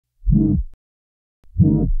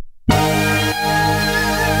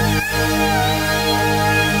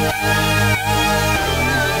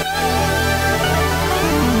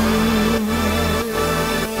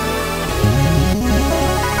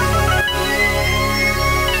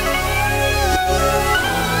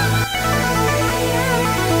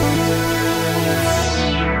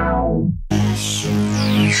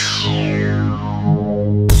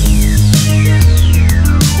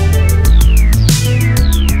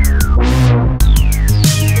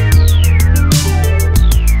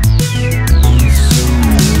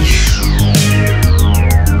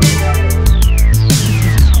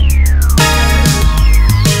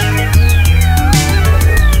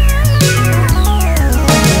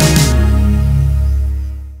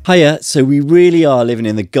Hiya, so we really are living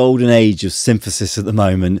in the golden age of synthesis at the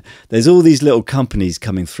moment. There's all these little companies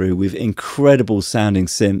coming through with incredible sounding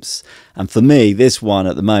synths, and for me this one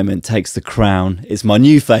at the moment takes the crown. It's my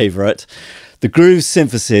new favourite, the Groove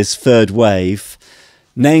Synthesis Third Wave,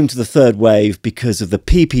 named the Third Wave because of the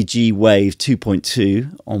PPG Wave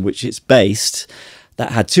 2.2 on which it's based.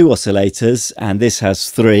 That had 2 oscillators and this has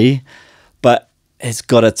 3, but it's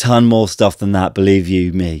got a ton more stuff than that, believe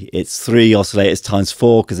you me. It's 3 oscillators times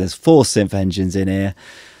 4 because there's 4 synth engines in here.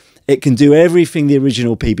 It can do everything the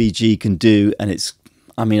original PPG can do, and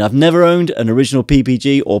I mean, I've never owned an original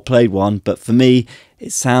PPG or played one, but for me,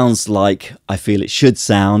 it sounds like I feel it should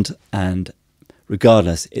sound, and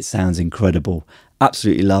regardless, it sounds incredible.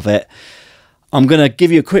 Absolutely love it. I'm going to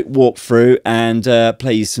give you a quick walkthrough and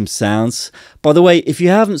play you some sounds. By the way, if you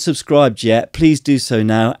haven't subscribed yet, please do so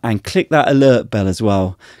now and click that alert bell as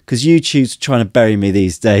well, because YouTube's trying to bury me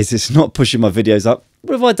these days. It's not pushing my videos up.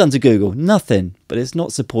 What have I done to Google? Nothing, but it's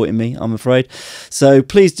not supporting me, I'm afraid. So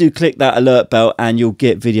please do click that alert bell and you'll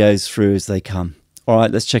get videos through as they come. All right,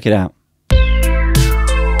 let's check it out.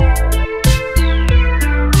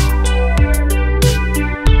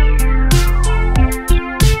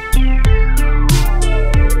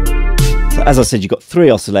 As I said, you've got 3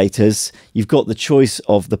 oscillators. You've got the choice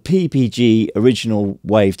of the PPG original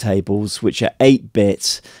wavetables, which are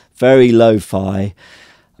 8-bit, very lo-fi.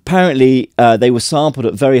 Apparently, they were sampled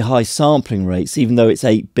at very high sampling rates, even though it's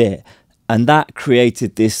 8-bit. And that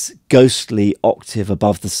created this ghostly octave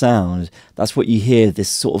above the sound. That's what you hear, this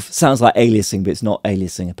sort of, sounds like aliasing, but it's not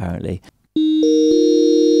aliasing, apparently.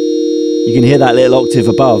 You can hear that little octave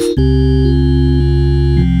above.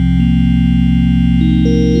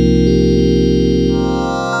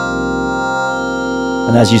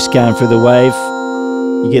 And as you scan through the wave,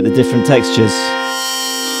 you get the different textures.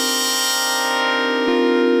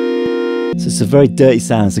 So it's a very dirty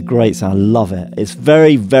sound, it's a great sound, I love it. It's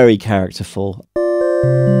very, very characterful.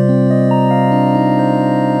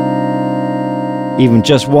 Even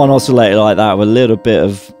just one oscillator like that with a little bit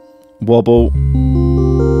of wobble.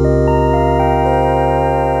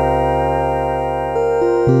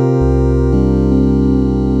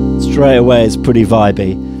 Straight away it's pretty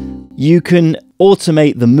vibey. You can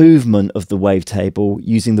automate the movement of the wavetable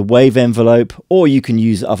using the wave envelope, or you can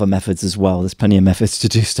use other methods as well. There's plenty of methods to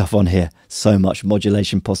do stuff on here. So much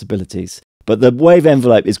modulation possibilities. But the wave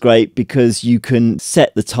envelope is great because you can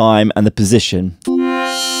set the time and the position.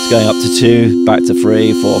 It's going up to 2, back to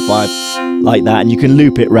 3, 4, 5, like that. And you can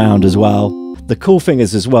loop it round as well. The cool thing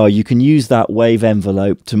is as well, you can use that wave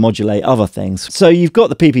envelope to modulate other things. So you've got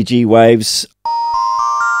the PPG waves.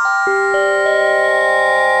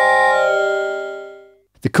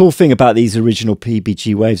 The cool thing about these original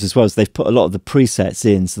PPG waves as well is they've put a lot of the presets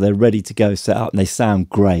in, so they're ready to go set up and they sound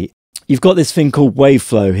great. You've got this thing called wave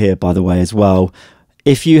flow here, by the way, as well.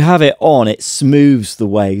 If you have it on, it smooths the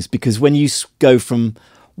waves, because when you go from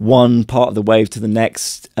one part of the wave to the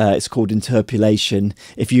next, it's called interpolation.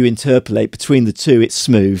 If you interpolate between the two, it's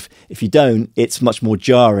smooth. If you don't, it's much more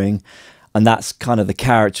jarring, and that's kind of the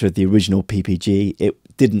character of the original PPG. It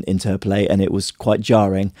didn't interpolate and it was quite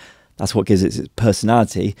jarring. That's what gives it its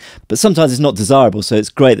personality. But sometimes it's not desirable, so it's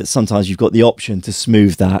great that sometimes you've got the option to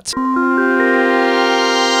smooth that.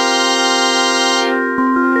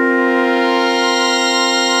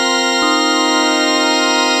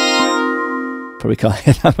 Probably can't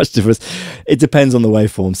hear that much difference. It depends on the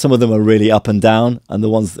waveform. Some of them are really up and down, and the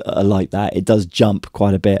ones that are like that, it does jump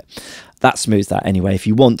quite a bit. That smooths that anyway if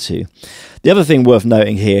you want to. The other thing worth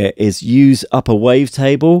noting here is use upper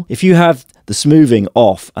wavetable. If you have the smoothing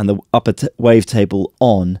off and the upper wavetable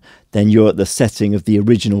on, then you're at the setting of the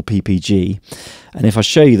original PPG. And if I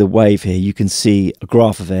show you the wave here, you can see a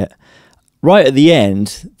graph of it. Right at the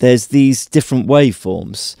end, there's these different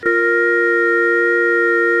waveforms.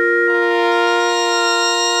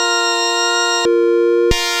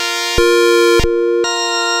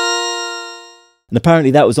 And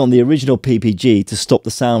apparently that was on the original PPG to stop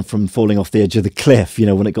the sound from falling off the edge of the cliff, you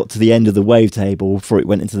know, when it got to the end of the wavetable before it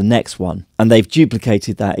went into the next one. And they've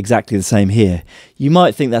duplicated that exactly the same here. You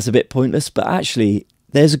might think that's a bit pointless, but actually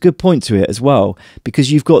there's a good point to it as well,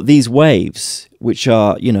 because you've got these waves, which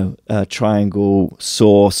are, you know, triangle,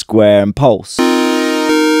 saw, square, and pulse,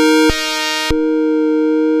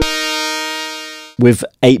 with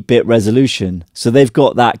 8-bit resolution. So they've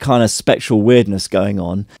got that kind of spectral weirdness going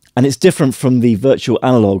on. And it's different from the virtual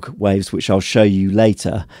analog waves, which I'll show you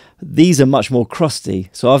later. These are much more crusty,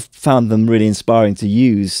 so I've found them really inspiring to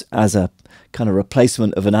use as a kind of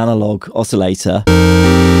replacement of an analog oscillator.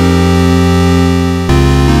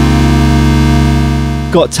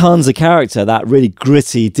 got tons of character, that really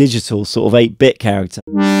gritty digital sort of 8-bit character.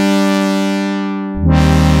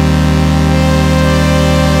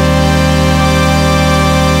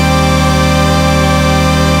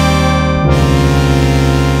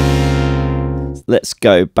 Let's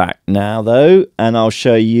go back now though, and I'll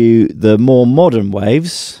show you the more modern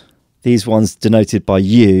waves. These ones denoted by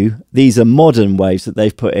U. These are modern waves that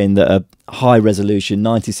they've put in that are high resolution,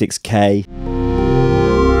 96K.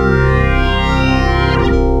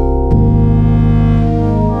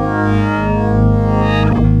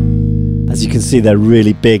 As you can see, they're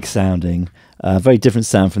really big sounding, very different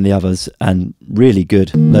sound from the others, and really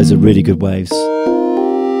good. Those are really good waves.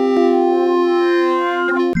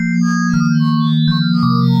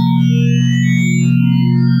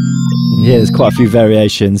 Yeah, there's quite a few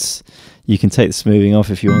variations. You can take the smoothing off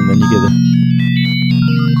if you want, then you get the...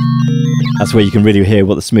 That's where you can really hear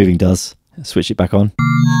what the smoothing does. Switch it back on.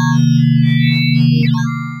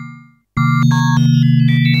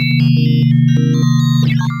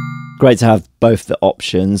 Great to have both the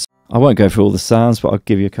options. I won't go through all the sounds, but I'll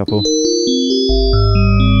give you a couple.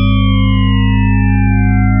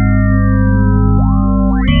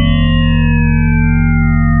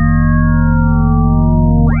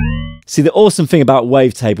 See, the awesome thing about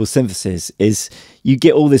wavetable synthesis is you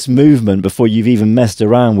get all this movement before you've even messed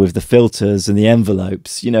around with the filters and the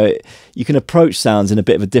envelopes. You know, you can approach sounds in a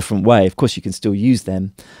bit of a different way. Of course, you can still use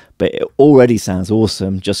them, but it already sounds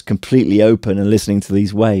awesome, just completely open and listening to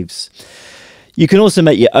these waves. You can also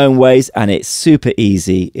make your own waves, and it's super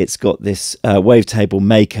easy. It's got this wavetable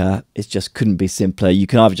maker. It just couldn't be simpler. You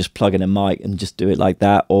can either just plug in a mic and just do it like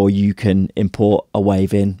that, or you can import a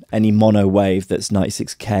wave in, any mono wave that's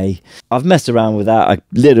 96K. I've messed around with that a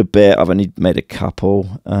little bit. I've only made a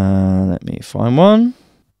couple. Let me find one.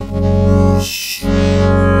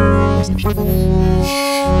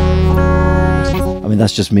 I mean,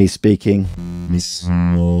 that's just me speaking. You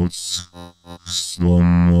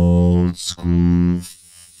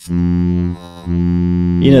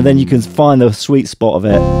know, then you can find the sweet spot of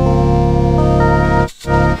it.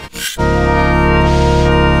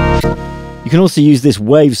 You can also use this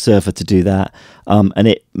wave surfer to do that, and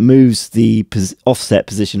it moves the offset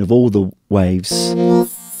position of all the waves.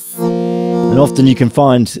 And often you can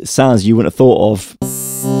find sounds you wouldn't have thought of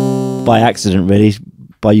by accident, really,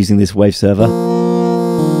 by using this wave server.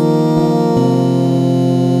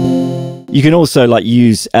 You can also like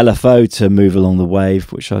use LFO to move along the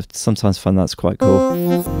wave, which I sometimes find that's quite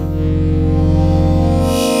cool.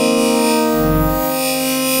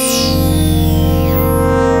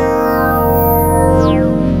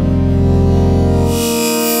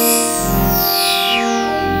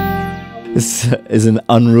 This is an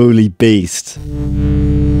unruly beast.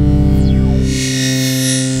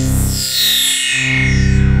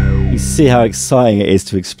 See how exciting it is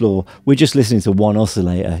to explore. We're just listening to one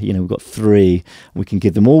oscillator. You know, we've got 3. We can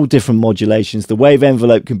give them all different modulations. The wave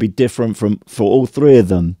envelope can be different for all 3 of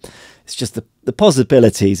them. It's just the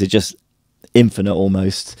possibilities are just infinite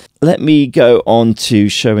almost. Let me go on to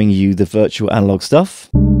showing you the virtual analog stuff.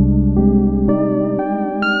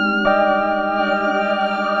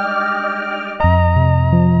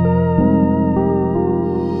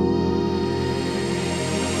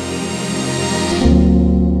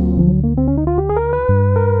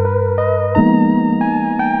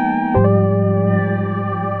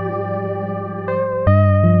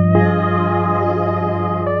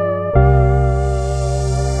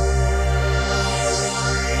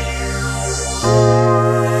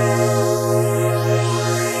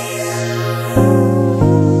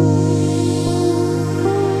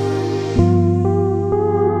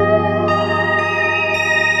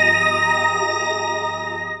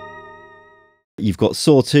 You've got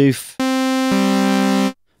sawtooth,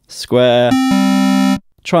 square,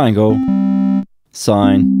 triangle,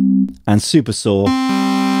 sine, and super saw.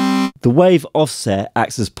 The wave offset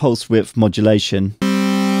acts as pulse width modulation.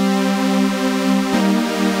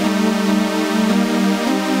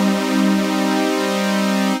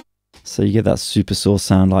 So you get that super saw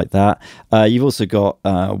sound like that. You've also got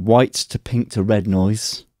white to pink to red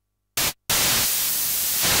noise.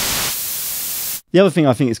 The other thing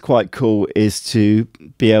I think is quite cool is to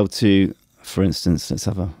be able to, for instance, let's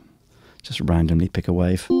have just randomly pick a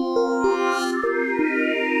wave.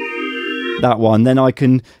 That one, then I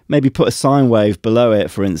can maybe put a sine wave below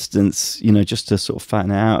it, for instance, you know, just to sort of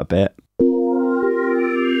fatten it out a bit.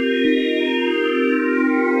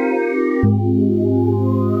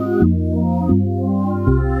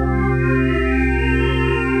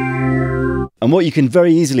 And what you can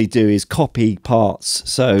very easily do is copy parts.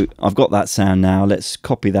 So I've got that sound now. Let's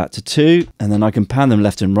copy that to 2, and then I can pan them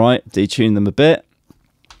left and right, detune them a bit.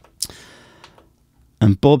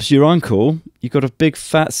 And Bob's your uncle, you got a big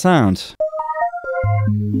fat sound.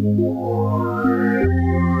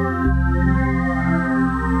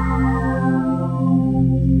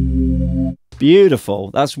 Beautiful.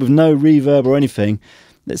 That's with no reverb or anything.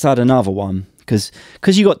 Let's add another one, because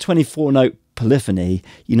you got 24 note polyphony,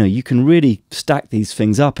 you know, you can really stack these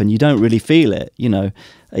things up and you don't really feel it, you know.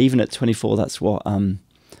 Even at 24, that's what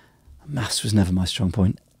maths was never my strong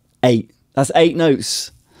point. 8. That's 8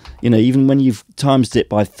 notes. You know, even when you've times it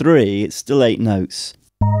by 3, it's still 8 notes.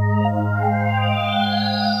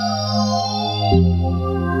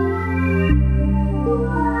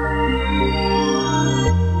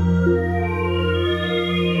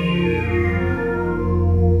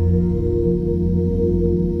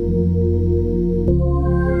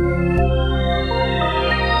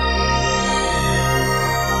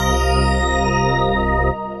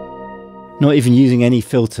 Not even using any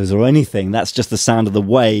filters or anything, that's just the sound of the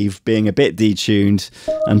wave being a bit detuned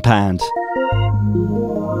and panned.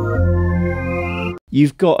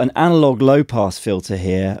 You've got an analog low pass filter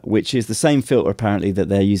here, which is the same filter apparently that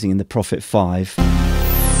they're using in the Prophet 5.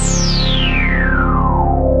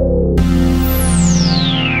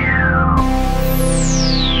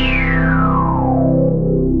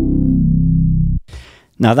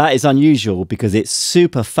 Now that is unusual because it's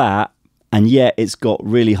super fat, and yet it's got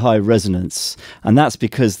really high resonance, and that's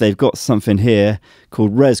because they've got something here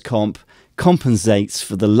called res comp, compensates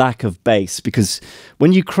for the lack of bass, because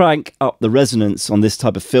when you crank up the resonance on this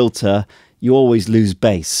type of filter, you always lose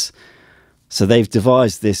bass. So they've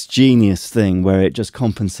devised this genius thing where it just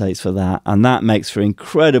compensates for that, and that makes for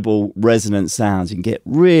incredible resonant sounds. You can get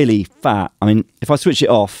really fat. I mean, if I switch it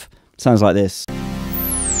off, it sounds like this.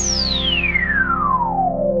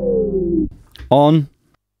 On.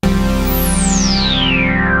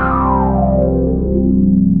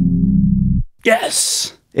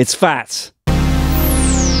 Yes, it's fat.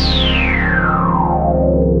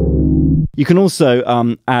 You can also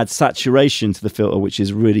add saturation to the filter, which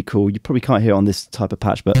is really cool. You probably can't hear it on this type of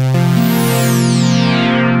patch, but you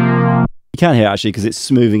can hear it actually because it's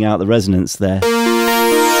smoothing out the resonance there.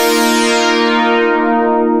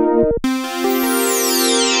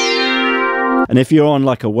 And if you're on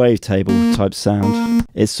like a wavetable type sound,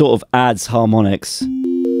 it sort of adds harmonics. Hear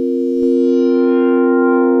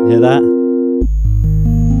that?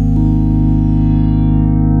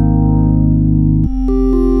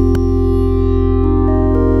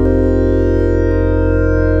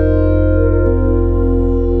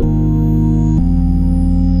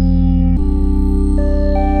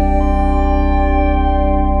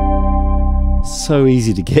 So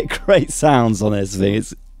easy to get great sounds on this thing.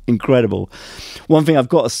 It's incredible. One thing I've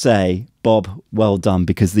got to say, Bob, well done,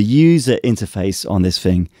 because the user interface on this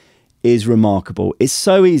thing is remarkable. It's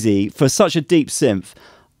so easy for such a deep synth.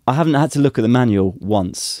 I haven't had to look at the manual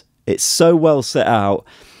once. It's so well set out.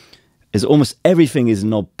 It's almost everything is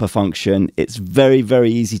knob per function. It's very,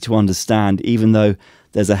 very easy to understand, even though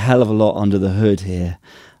there's a hell of a lot under the hood here.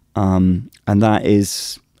 And that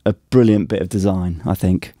is a brilliant bit of design, I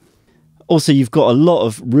think. Also, you've got a lot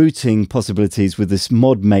of routing possibilities with this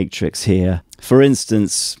mod matrix here. For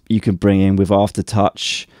instance, you can bring in with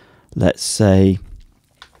aftertouch, let's say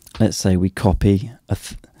we copy a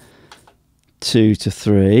 2 to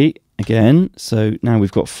 3 again. So now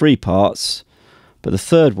we've got 3 parts, but the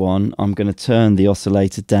third one, I'm going to turn the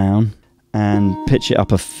oscillator down and pitch it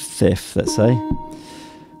up a 5th, let's say.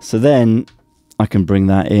 So then I can bring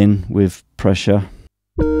that in with pressure.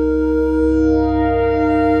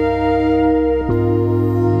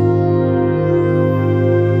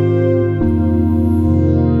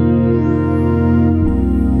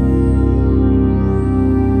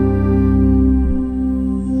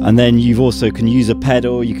 And then you've also can use a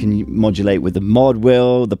pedal, you can modulate with the mod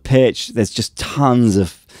wheel, the pitch. There's just tons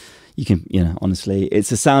of, you can, you know, honestly,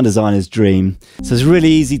 it's a sound designer's dream. So it's really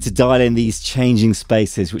easy to dial in these changing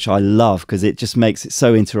spaces, which I love because it just makes it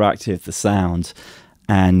so interactive, the sound,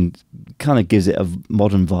 and kind of gives it a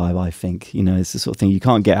modern vibe, I think. You know, it's the sort of thing you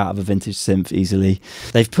can't get out of a vintage synth easily.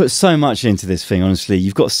 They've put so much into this thing, honestly.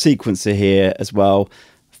 You've got a sequencer here as well.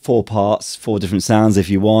 4 parts, 4 different sounds if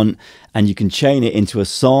you want, and you can chain it into a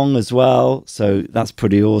song as well, so that's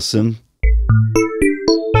pretty awesome.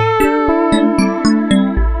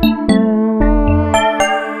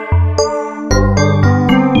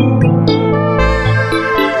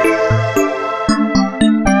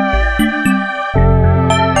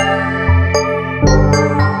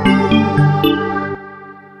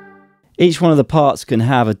 Each one of the parts can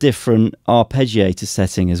have a different arpeggiator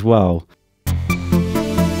setting as well.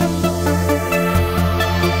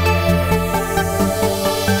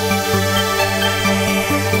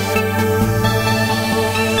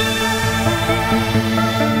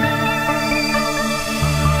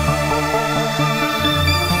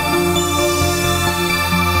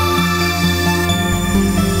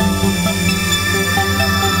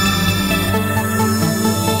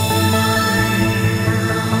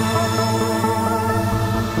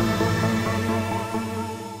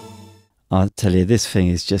 I'll tell you, this thing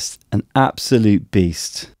is just an absolute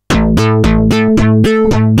beast.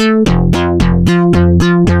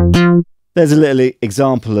 There's a little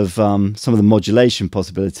example of some of the modulation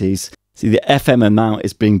possibilities. See, the FM amount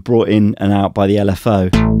is being brought in and out by the LFO.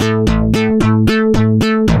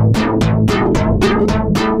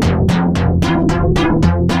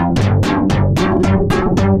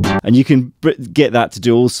 And you can get that to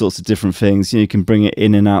do all sorts of different things. You can bring it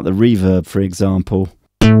in and out the reverb, for example.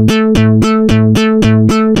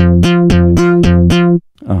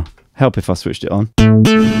 Oh, help if I switched it on.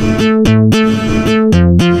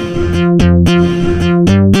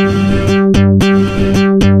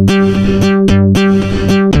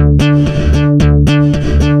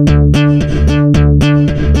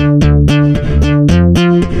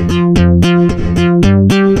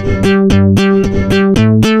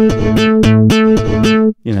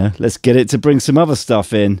 You know, let's get it to bring some other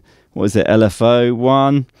stuff in. What is it? LFO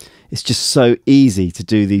 1. It's just so easy to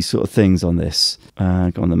do these sort of things on this.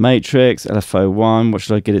 Go on the matrix, LFO 1. What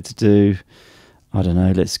should I get it to do? I don't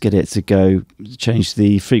know. Let's get it to go change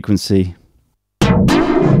the frequency.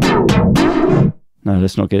 No,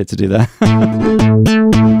 let's not get it to do that.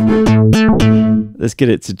 Let's get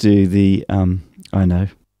it to do the, I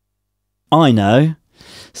know.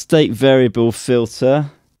 State variable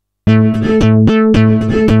filter.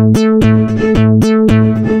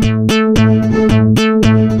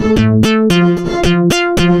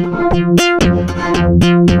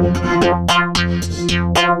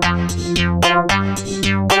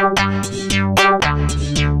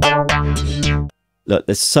 Look,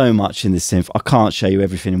 there's so much in this synth. I can't show you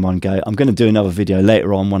everything in one go. I'm going to do another video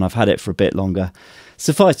later on when I've had it for a bit longer.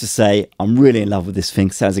 Suffice to say, I'm really in love with this thing.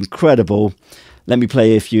 Sounds incredible. Let me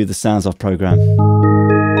play you a few of the sounds I've programmed.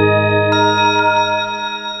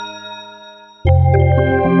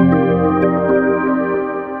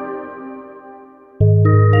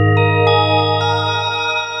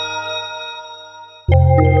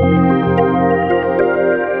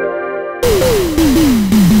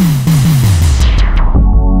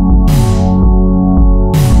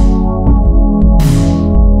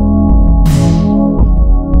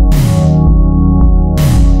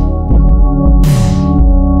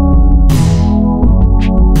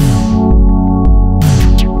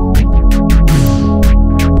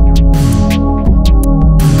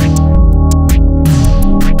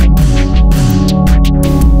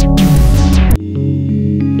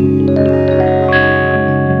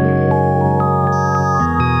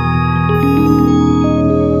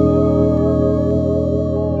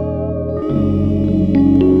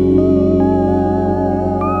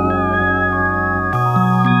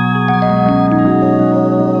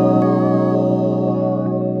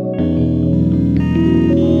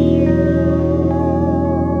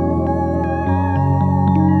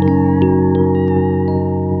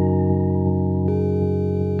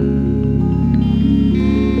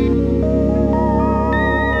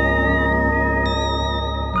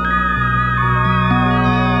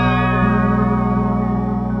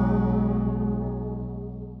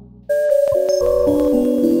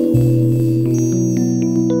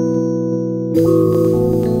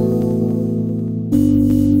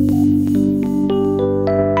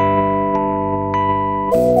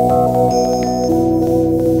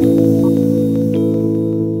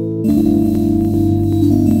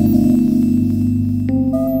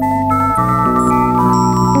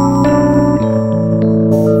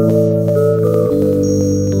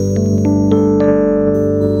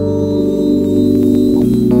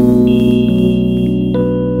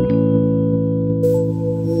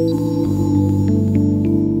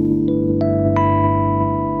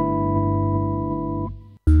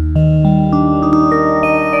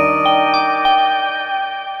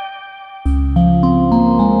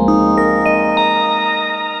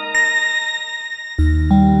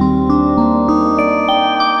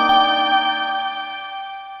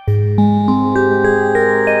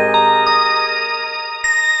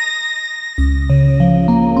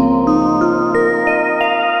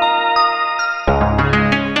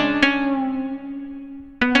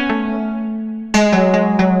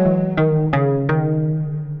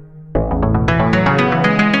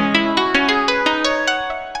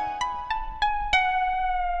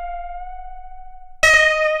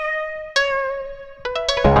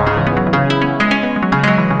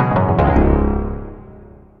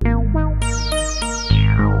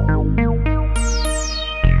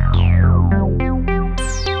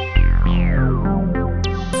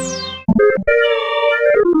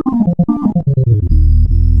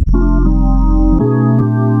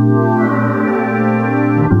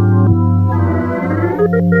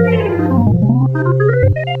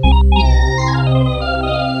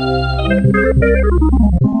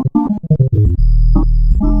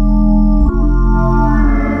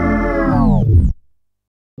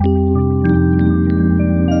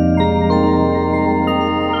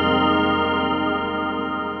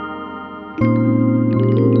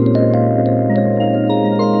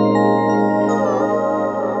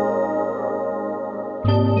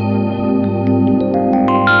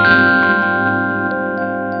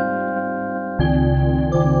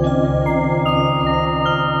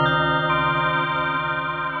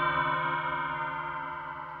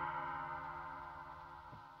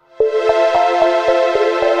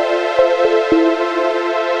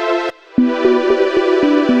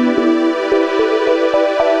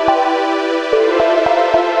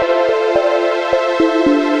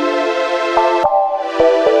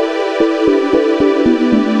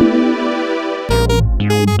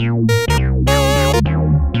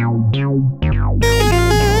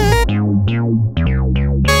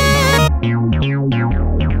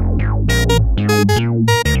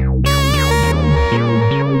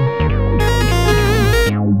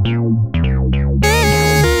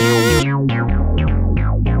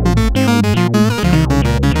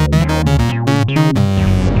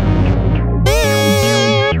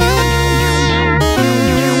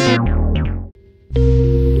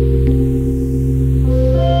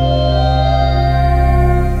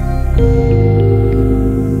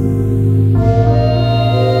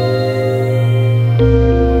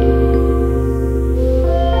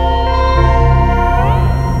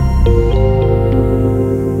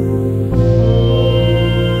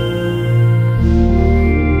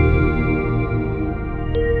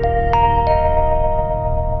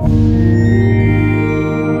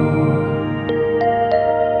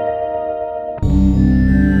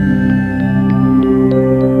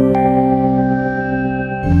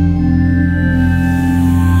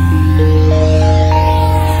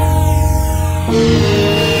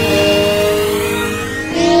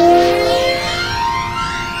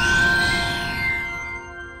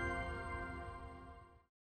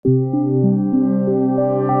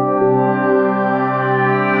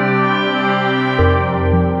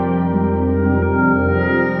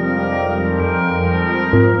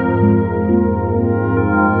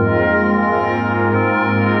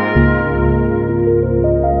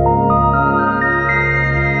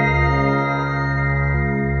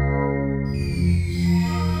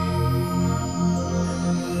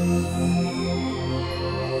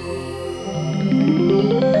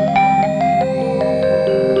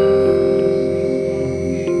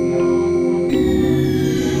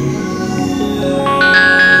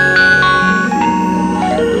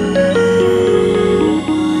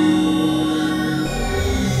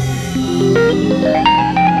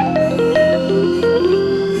 you.